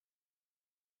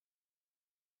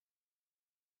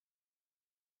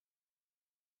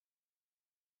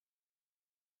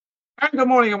And good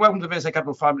morning and welcome to the VSA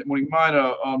Capital 5-Minute Morning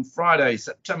Miner on Friday,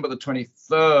 September the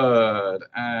 23rd.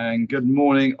 And good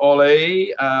morning,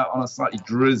 Ollie, on a slightly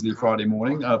drizzly Friday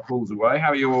morning. Paul's away. How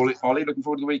are you, Ollie? Looking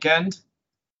forward to the weekend?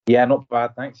 Yeah, not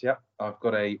bad, thanks. Yeah, I've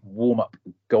got a warm-up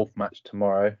golf match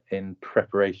tomorrow in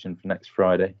preparation for next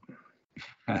Friday.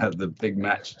 The big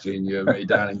match between you and me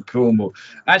down in Cornwall.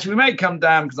 Actually, we may come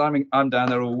down because I'm down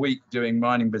there all week doing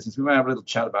mining business. We may have a little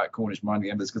chat about Cornish mining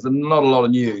embers because there's not a lot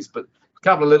of news, but a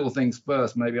couple of little things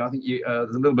first, maybe. I think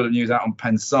there's a little bit of news out on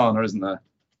Pensana, isn't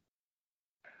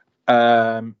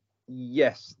there?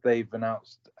 Yes, they've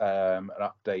announced an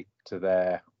update to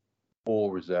their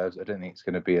ore reserves. I don't think it's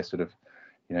going to be a sort of,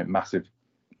 massive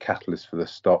catalyst for the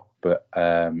stock, but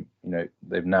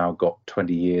they've now got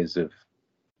 20 years of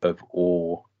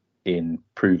ore in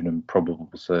proven and probable,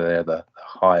 so they're the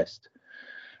highest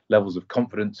levels of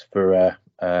confidence for a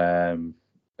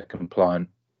compliant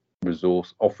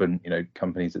resource. Often,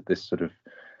 companies at this sort of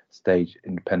stage,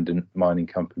 independent mining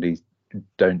companies,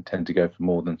 don't tend to go for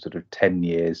more than sort of 10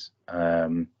 years at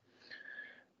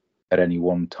any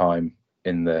one time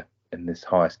in this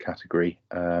highest category.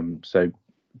 So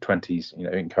 20s,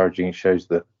 encouraging. It shows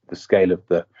the scale of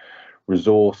the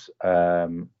resource.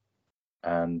 And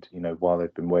while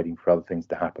they've been waiting for other things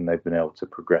to happen, they've been able to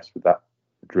progress with that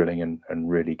drilling and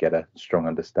really get a strong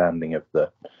understanding of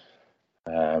the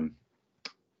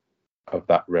of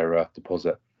that rare earth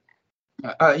deposit.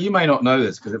 You may not know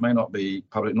this because it may not be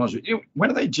public knowledge.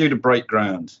 When are they due to break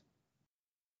ground?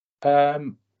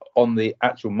 On the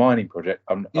actual mining project,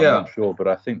 I'm not sure, but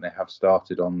I think they have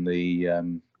started on the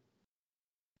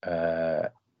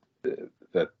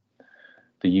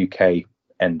UK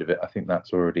end of it. I think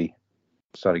that's already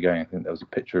started going. I think there was a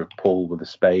picture of Paul with a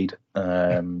spade.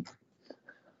 You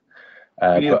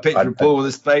need a picture of Paul with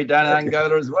a spade down in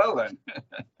Angola as well, then.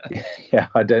 Yeah,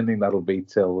 I don't think that'll be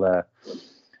till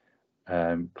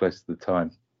close to the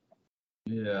time.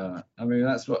 Yeah, I mean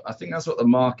that's what the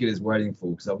market is waiting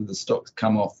for, because the stock's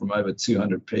come off from over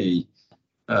 200p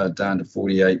down to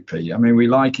 48p. I mean, we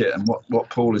like it, and what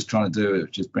Paul is trying to do,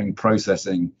 which is bring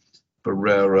processing for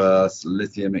rare earths,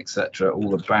 lithium, etc., all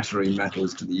the battery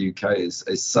metals to the UK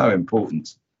is so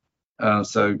important.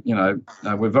 So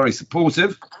we're very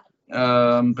supportive,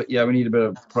 but yeah, we need a bit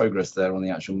of progress there on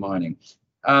the actual mining.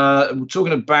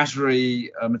 Talking of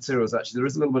battery materials, actually, there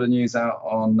is a little bit of news out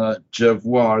on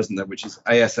Jervois, isn't there, which is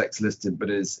ASX listed, but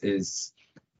is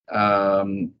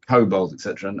cobalt,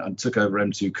 etc., and took over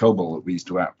M2 Cobalt that we used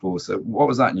to act for. So what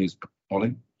was that news,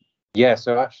 Ollie? Yeah,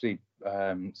 so actually,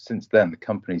 since then, the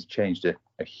company's changed a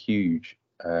huge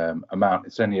amount.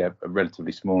 It's only a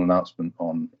relatively small announcement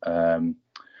on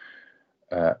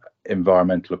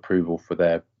environmental approval for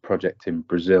their project in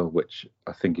Brazil, which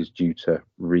I think is due to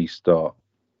restart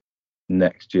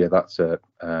next year. That's a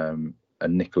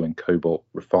nickel and cobalt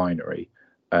refinery,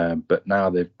 but now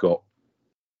they've got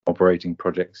operating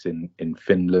projects in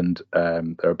Finland.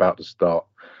 They're about to start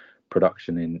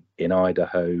production in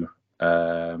Idaho.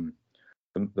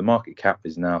 The market cap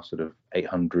is now sort of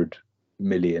 800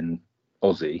 million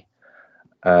Aussie,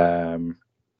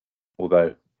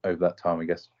 although over that time, I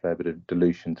guess, a fair bit of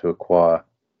dilution to acquire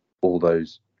all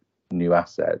those new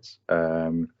assets.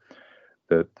 The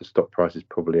stock price is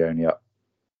probably only up.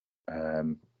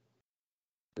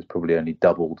 It's probably only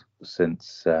doubled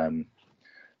since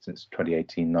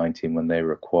 2018-19, when they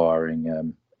were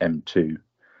acquiring M2,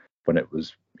 when it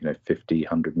was 50,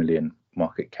 100 million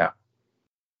market cap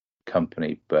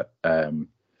company, but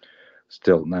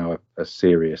still now a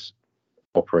serious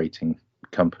operating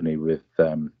company with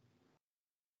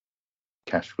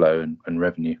cash flow and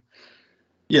revenue.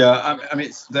 Yeah, I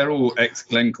mean, they're all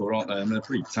ex-Glencore, aren't they? I mean, they're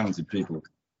pretty talented people.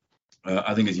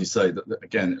 I think, as you say, that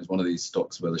again, it was one of these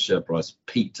stocks where the share price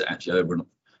peaked actually over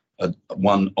 $1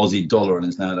 Aussie and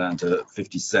is now down to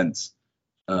 50 cents.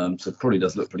 So it probably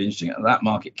does look pretty interesting. And that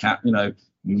market cap,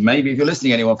 maybe if you're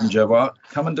listening, anyone from Jervois,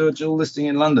 come and do a dual listing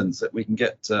in London so that we can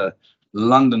get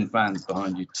London fans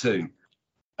behind you too.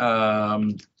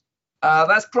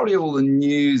 That's probably all the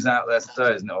news out there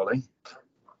today, isn't it, Ollie?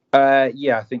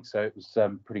 Yeah, I think so. It was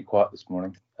pretty quiet this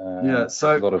morning. Yeah,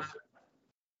 so go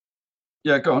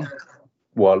on.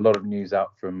 Well, a lot of news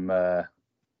out from oil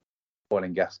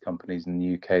and gas companies in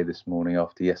the UK this morning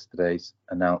after yesterday's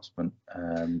announcement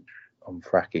on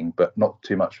fracking, but not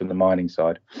too much from the mining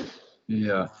side.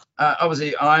 Yeah,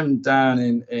 obviously I'm down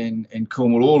in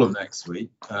Cornwall all of next week.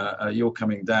 You're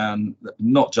coming down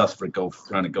not just for a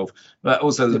round of golf, but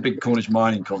also there's a big Cornish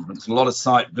mining conference, a lot of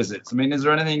site visits. I mean, is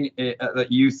there anything that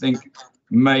you think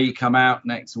may come out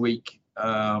next week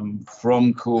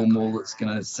from Cornwall that's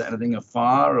going to set anything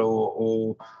afire,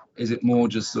 or is it more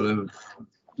just sort of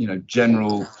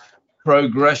general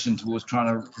progression towards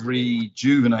trying to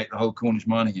rejuvenate the whole Cornish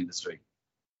mining industry?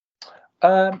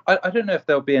 I don't know if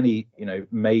there'll be any,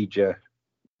 major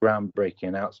groundbreaking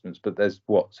announcements, but there's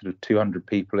sort of 200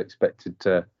 people expected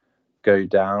to go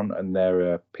down, and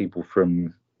there are people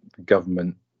from the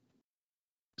government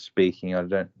speaking. I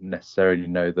don't necessarily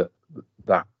know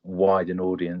that wide an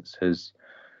audience has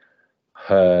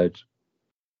heard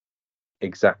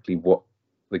exactly what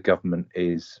the government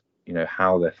is,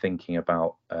 how they're thinking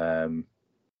about the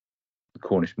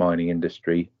Cornish mining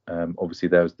industry. Obviously,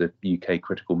 there was the UK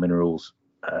Critical Minerals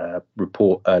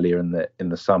report earlier in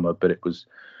the summer, but it was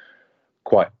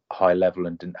quite high level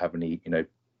and didn't have any,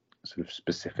 sort of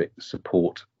specific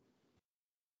support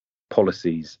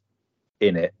policies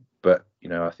in it. But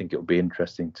I think it will be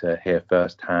interesting to hear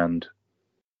firsthand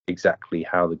exactly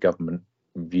how the government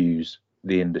views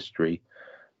the industry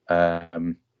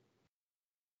and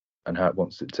how it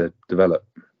wants it to develop.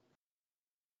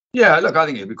 Yeah, look, I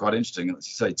think it'd be quite interesting. As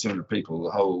you say, 200 people,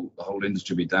 the whole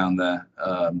industry will be down there.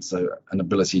 So an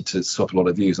ability to swap a lot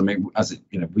of views. I mean,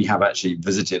 we have actually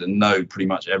visited and know pretty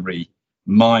much every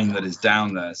mine that is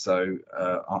down there. So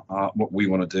what we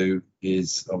want to do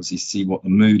is obviously see what the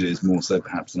mood is, more so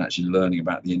perhaps than actually learning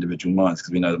about the individual mines,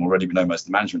 because we know them already. We know most of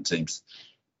the management teams.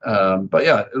 But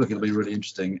yeah, look, it'll be really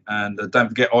interesting. And don't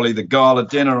forget, Ollie, the gala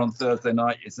dinner on Thursday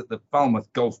night is at the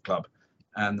Falmouth Golf Club,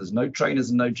 and there's no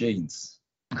trainers and no jeans.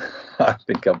 I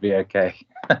think I'll be okay.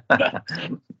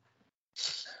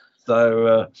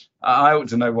 So I ought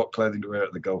to know what clothing to wear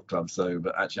at the golf club. So,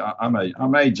 but actually, I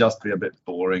may just be a bit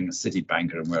boring, a city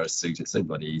banker, and wear a suit. It's so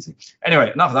bloody easy.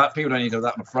 Anyway, enough of that. People don't need to do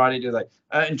that on a Friday, do they?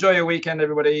 Enjoy your weekend,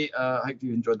 everybody. I hope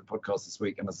you enjoyed the podcast this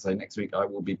week. And as I say, next week I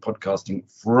will be podcasting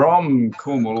from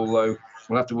Cornwall, although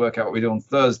we'll have to work out what we do on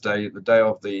Thursday, the day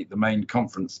of the main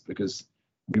conference, because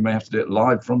we may have to do it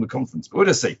live from the conference. But we'll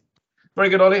just see. Very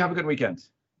good, Ollie. Have a good weekend.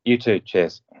 You too.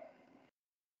 Cheers.